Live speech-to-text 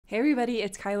Hey everybody,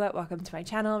 it's Kyla. Welcome to my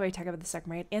channel where I talk about the stock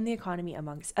market and the economy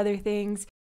amongst other things.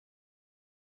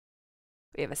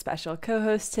 We have a special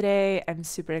co-host today. I'm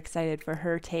super excited for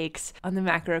her takes on the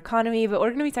macroeconomy, but we're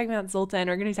going to be talking about Zoltan,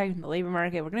 we're going to be talking about the labor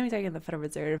market, we're going to be talking about the Federal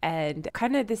Reserve, and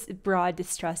kind of this broad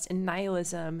distrust and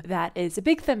nihilism that is a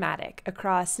big thematic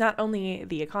across not only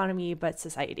the economy, but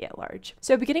society at large.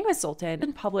 So beginning with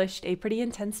Zoltan, published a pretty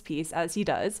intense piece, as he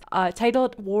does,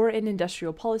 titled War and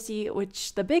Industrial Policy,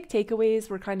 which the big takeaways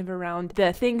were kind of around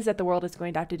the things that the world is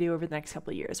going to have to do over the next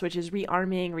couple of years, which is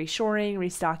rearming, reshoring,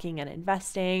 restocking and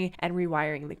investing, and rewiring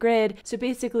the grid. So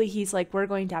basically he's like, we're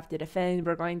going to have to defend,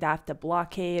 we're going to have to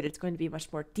blockade, it's going to be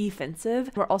much more defensive.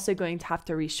 We're also going to have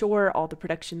to reshore all the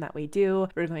production that we do.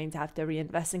 We're going to have to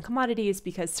reinvest in commodities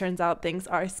because turns out things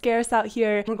are scarce out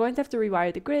here. We're going to have to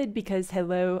rewire the grid because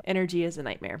hello, energy is a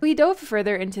nightmare. We dove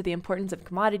further into the importance of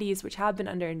commodities, which have been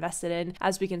underinvested in,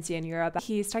 as we can see in Europe.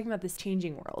 He's talking about this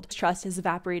changing world. Trust has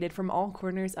evaporated from all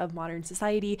corners of modern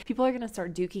society. People are going to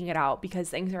start duking it out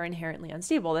because things are inherently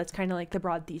unstable. That's kind of like the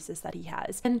broad thesis that he has.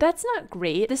 And that's not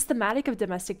great. This thematic of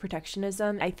domestic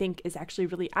protectionism, I think, is actually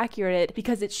really accurate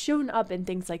because it's shown up in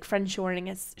things like friendshoring,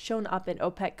 it's shown up in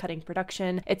OPEC cutting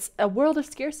production. It's a world of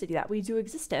scarcity that we do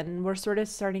exist in, and we're sort of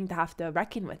starting to have to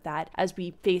reckon with that as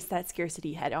we face that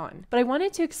scarcity head on. But I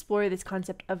wanted to explore this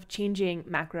concept of changing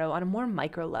macro on a more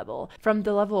micro level, from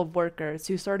the level of workers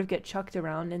who sort of get chucked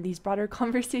around in these broader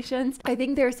conversations. I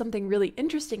think there's something really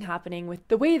interesting happening with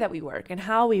the way that we work and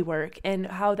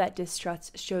how that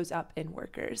distrust shows up in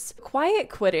workers. Quiet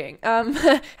quitting.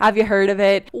 Have you heard of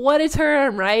it? What a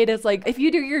term, right? It's like, if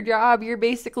you do your job, you're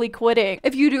basically quitting.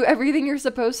 If you do everything you're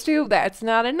supposed to, that's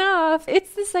not enough.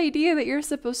 It's this idea that you're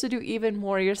supposed to do even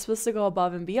more. You're supposed to go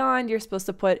above and beyond. You're supposed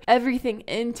to put everything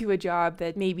into a job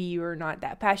that maybe you're not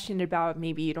that passionate about.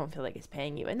 Maybe you don't feel like it's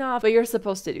paying you enough, but you're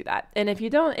supposed to do that. And if you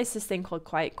don't, it's this thing called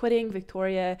quiet quitting.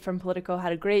 Victoria from Politico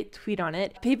had a great tweet on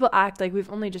it. People act like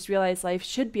we've only just realized life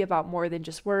should be about more than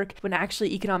just work, when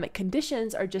actually economic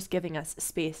conditions are just giving us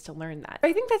space to learn that.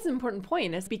 I think that's an important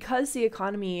point, is because the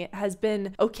economy has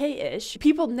been okay-ish,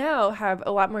 people now have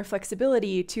a lot more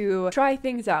flexibility to try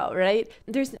things out, right?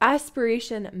 There's an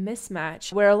aspiration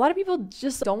mismatch where a lot of people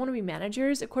just don't want to be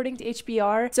managers according to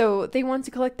HBR, so they want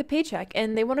to collect the paycheck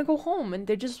and they want to go home and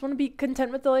they just want to be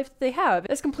content with the life that they have.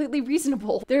 That's completely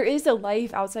reasonable. There is a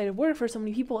life outside of work for so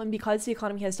many people, and because the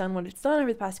economy has done what it's done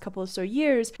over the past couple of so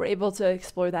years, we're able to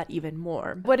explore that even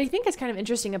more. What I think is kind of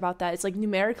interesting about that is, like,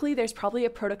 numerically, there's probably a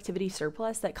productivity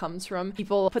surplus that comes from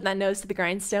people putting that nose to the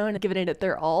grindstone and giving it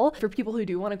their all. For people who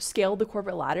do want to scale the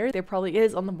corporate ladder, there probably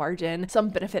is, on the margin, some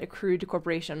benefit accrued to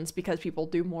corporations because people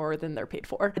do more than they're paid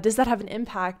for. Does that have an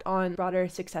impact on broader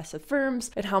success of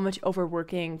firms and how much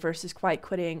overworking versus quiet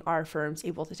quitting are firms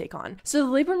able to take on? So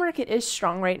the labor market is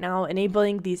strong right now,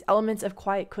 enabling these elements of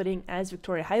quiet quitting, as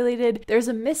Victoria highlighted. There's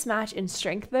a mismatch in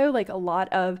strength though. Like, a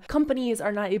lot of companies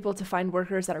are not able to find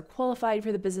workers that are qualified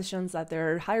for the positions that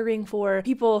they're hiring for.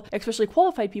 People, especially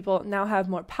qualified people, now have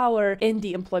more power in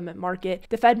the employment market.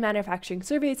 The Fed manufacturing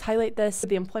surveys highlight this.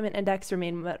 The employment index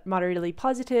remained moderately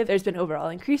positive. There's been overall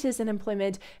increases in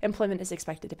employment. Employment is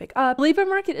expected to pick up. The labor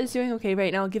market is doing okay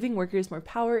right now, giving workers more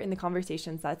power in the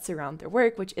conversations that surround their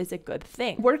work, which is a good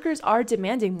thing. Workers are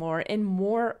demanding more in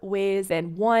more ways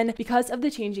than one. Because of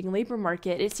the changing labor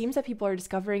market, it seems that people are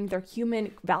discovering their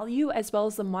human value as well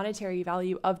as the monetary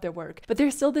value of their work. But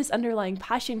there's still this underlying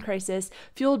passion crisis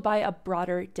fueled by a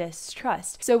broader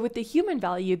distrust. So with the human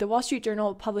value, the Wall Street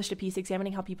Journal published a piece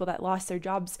examining how people that lost their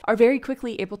jobs are very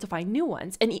quickly able to find new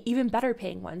ones, and even better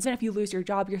paying ones. And if you lose your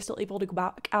job, you're still able to go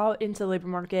back out into the labor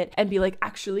market and be like,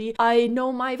 actually, I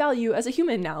know my value as a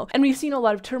human now. And we've seen a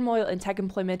lot of turmoil in tech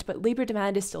employment, but labor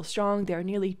demand is still strong. There are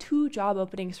nearly 2 job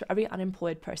openings for every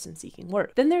unemployed person seeking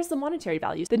work. Then there's the monetary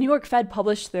values. The New York Fed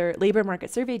published their labor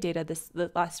market survey data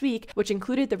last week, which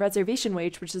included the reservation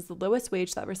wage, which is the lowest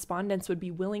wage that respondents would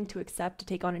be willing to accept to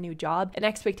take on a new job, and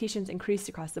expectations increased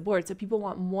across the board. So people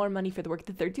want more money for the work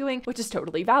that they're doing, which is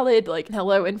totally valid. Like,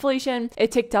 hello, inflation.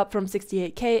 It ticked up from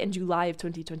 68K in July of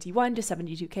 2021 to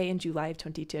 72K in July of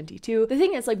 2022. The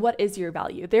thing is, like, what is your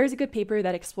value? There's a good paper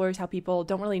that explores how people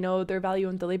don't really know their value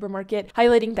in the labor market,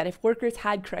 highlighting that if workers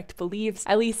had correct beliefs,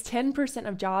 at least 10%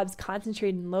 of jobs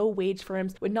concentrated in low wage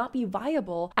firms would not be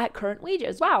viable at current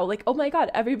wages. Wow, like, oh my God,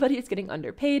 everybody is getting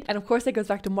underpaid. And of course, it goes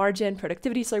back to margin, productivity,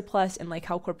 productivity surplus and like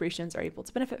how corporations are able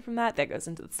to benefit from that. That goes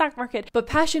into the stock market. But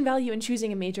passion value in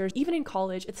choosing a major, even in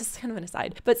college, it's just kind of an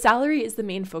aside, but salary is the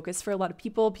main focus for a lot of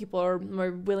people. People are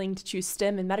more willing to choose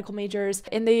STEM and medical majors,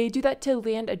 and they do that to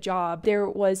land a job. There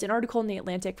was an article in The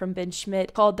Atlantic from Ben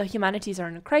Schmidt called "The Humanities Are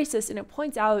in a Crisis," and it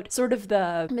points out sort of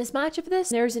the mismatch of this.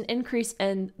 There's an increase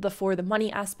in the for the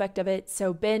money aspect of it.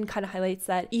 So Ben kind of highlights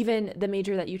that even the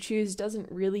major that you choose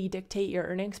doesn't really dictate your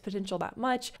earnings potential that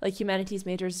much. Like humanities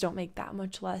majors don't make that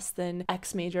much less than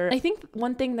X major. I think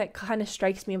one thing that kind of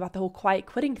strikes me about the whole quiet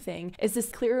quitting thing is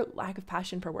this clear lack of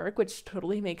passion for work, which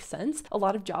totally makes sense. A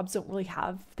lot of jobs don't really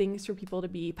have things for people to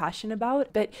be passionate about,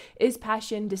 but is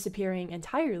passion disappearing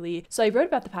entirely? So I wrote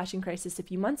about the passion crisis a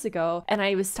few months ago, and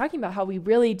I was talking about how we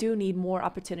really do need more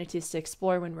opportunities to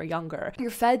explore when we're younger. You're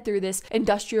fed through this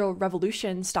industrial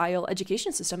revolution style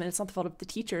education system, and it's not the fault of the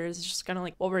teachers, it's just kind of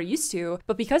like what we're used to.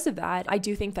 But because of that, I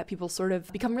do think that people sort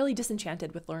of become really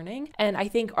disenchanted with learning. And I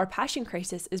think our passion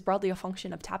crisis is broadly a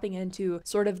function of tapping into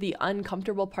sort of the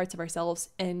uncomfortable parts of ourselves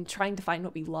and trying to find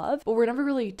what we love, but we're never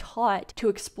really taught to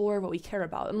explore what we care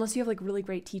about unless you have like really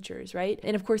great teachers, right?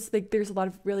 And of course, like there's a lot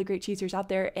of really great teachers out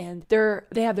there, and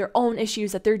they have their own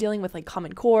issues that they're dealing with, like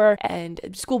Common Core and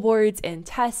school boards and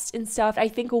tests and stuff. I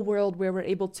think a world where we're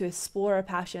able to explore our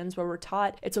passions, where we're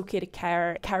taught it's okay to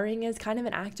care. Caring is kind of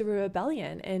an act of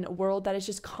rebellion in a world that is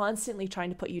just constantly trying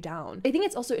to put you down. I think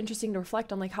it's also interesting to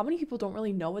reflect on like how many people don't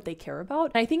really know what they care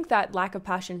about. And I think that lack of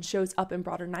passion shows up in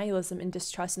broader nihilism and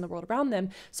distrust in the world around them.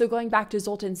 So going back to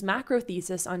Zoltan's macro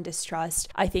thesis on distrust,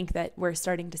 I think that we're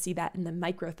starting to see that in the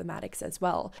micro thematics as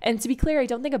well. And to be clear, I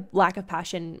don't think a lack of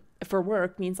passion for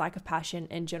work means lack of passion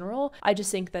in general. I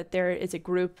just think that there is a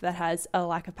group that has a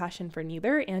lack of passion for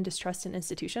neither and distrust in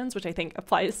institutions, which I think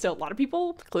applies to a lot of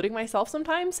people, including myself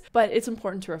sometimes, but it's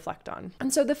important to reflect on.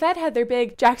 And so the Fed had their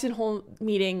big Jackson Hole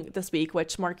meeting this week,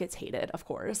 which markets hated, of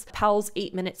course. Powell's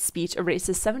 8-minute speech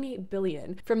erases $78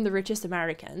 billion from the richest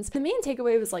Americans. The main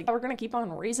takeaway was like, we're going to keep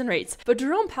on raising rates. But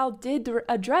Jerome Powell did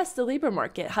address the labor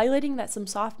market, highlighting that some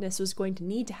softness was going to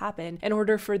need to happen in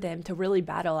order for them to really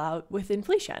battle out with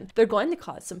inflation. They're going to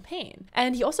cause some pain.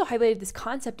 And he also highlighted this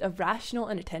concept of rational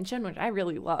inattention, which I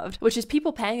really loved, which is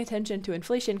people paying attention to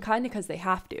inflation kind of because they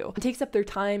have to. It takes up their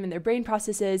time and their brain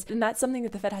processes, and that's something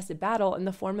that the Fed has to battle in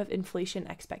the form of inflation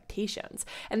expectations.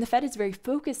 And the Fed is very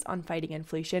focused on fighting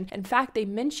inflation. In fact, they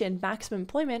mentioned maximum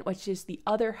employment, which is the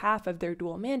other half of their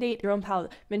dual mandate. Jerome Powell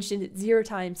mentioned it 0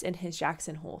 times in his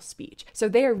Jackson Hole speech. So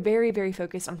they are very, very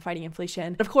focused on fighting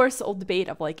inflation. Of course, the old debate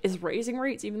of like, is raising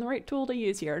rates even the right tool to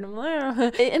use here? And I'm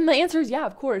like, and the answer is yeah,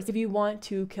 of course. If you want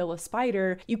to kill a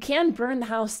spider, you can burn the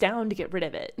house down to get rid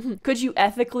of it. Could you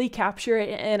ethically capture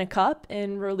it in a cup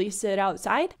and release it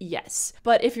outside? Yes.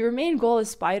 But if your main goal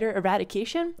is spider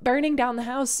eradication, burning down the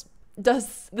house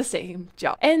does the same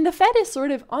job. And the Fed is sort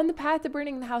of on the path to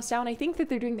burning the house down. I think that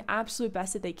they're doing the absolute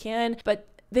best that they can, but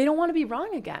they don't want to be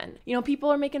wrong again. You know, people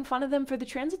are making fun of them for the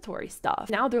transitory stuff.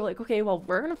 Now they're like, okay, well,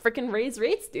 we're gonna freaking raise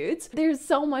rates, dudes. There's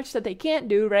so much that they can't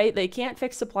do, right? They can't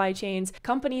fix supply chains.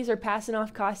 Companies are passing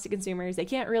off costs to consumers. They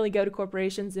can't really go to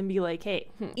corporations and be like, hey,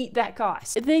 eat that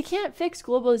cost. They can't fix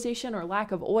globalization or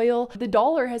lack of oil. The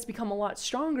dollar has become a lot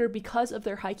stronger because of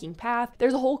their hiking path.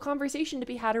 There's a whole conversation to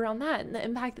be had around that and the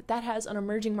impact that that has on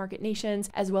emerging market nations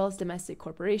as well as domestic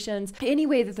corporations. Any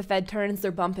way that the Fed turns,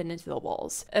 they're bumping into the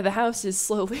walls. The house is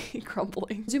slowly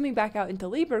crumbling. Zooming back out into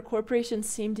labor, corporations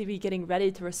seem to be getting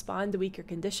ready to respond to weaker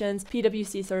conditions.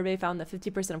 PwC survey found that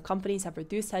 50% of companies have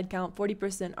reduced headcount,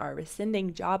 40% are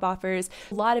rescinding job offers.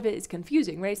 A lot of it is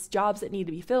confusing, right? It's jobs that need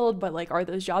to be filled, but like, are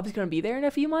those jobs going to be there in a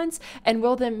few months? And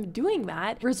will them doing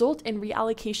that result in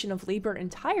reallocation of labor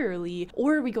entirely?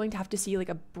 Or are we going to have to see like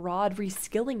a broad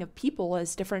reskilling of people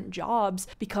as different jobs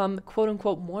become quote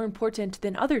unquote more important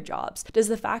than other jobs? Does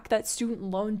the fact that student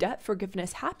loan debt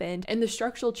forgiveness happened and the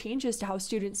structural changes to how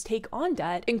students take on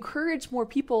debt encourage more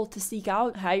people to seek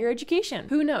out higher education?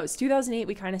 Who knows? 2008,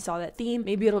 we kind of saw that theme.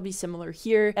 Maybe it'll be similar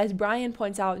here. As Brian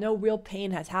points out, no real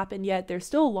pain has happened yet. There's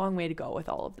still a long way to go with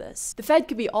all of this. The Fed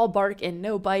could be all bark and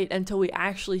no bite until we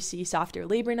actually see softer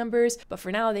labor numbers, but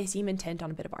for now, they seem intent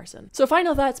on a bit of arson. So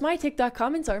final thoughts, my TikTok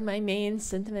comments are my main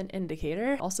sentiment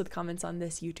indicator. Also the comments on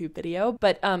this YouTube video,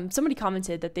 but somebody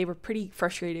commented that they were pretty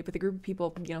frustrated with a group of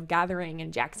people, you know, gathering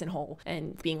in Jackson Hole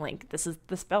and being like, this is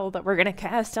the spell that we're going to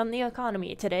cast on the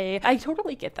economy today. I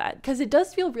totally get that, because it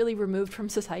does feel really removed from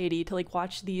society to like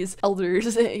watch these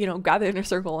elders, gather in a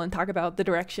circle and talk about the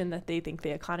direction that they think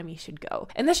the economy should go.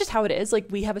 And that's just how it is. Like,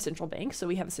 we have a central bank, so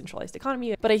we have a centralized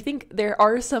economy, but I think there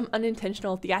are some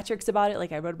unintentional theatrics about it,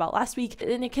 like I wrote about last week,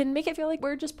 and it can make it feel like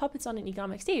we're just puppets on an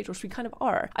economic stage, which we kind of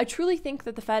are. I truly think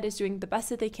that the Fed is doing the best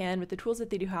that they can with the tools that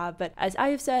they do have, but as I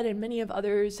have said and many of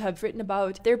others have written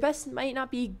about, their best might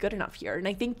not be good enough here. And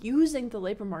I think using the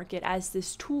labor market as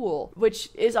this tool, which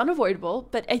is unavoidable,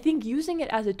 but I think using it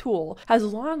as a tool has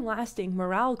long-lasting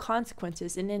morale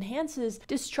consequences and enhances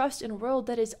distrust in a world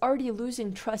that is already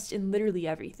losing trust in literally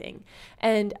everything.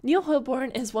 And Neil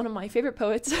Hilborn is one of my favorite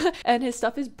poets, and his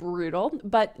stuff is brutal,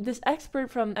 but this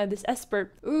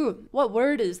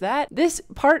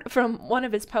part from one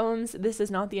of his poems, "This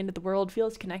is not the end of the world,"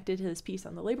 feels connected to this piece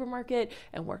on the labor market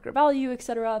and worker value,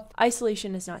 etc.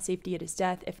 Isolation is not safety, it is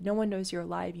death. If no one knows you're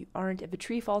alive, you aren't. If a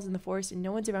tree falls in the forest and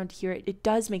no one's around to hear it, it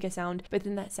does make a sound, but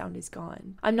then that sound is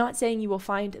gone. I'm not saying you will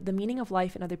find the meaning of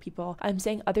life in other people. I'm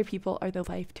saying other people are the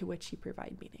life to which you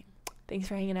provide meaning. Thanks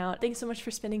for hanging out. Thanks so much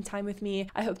for spending time with me.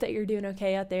 I hope that you're doing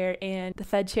okay out there, and the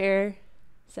Fed chair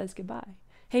says goodbye.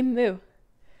 Hey, Moo.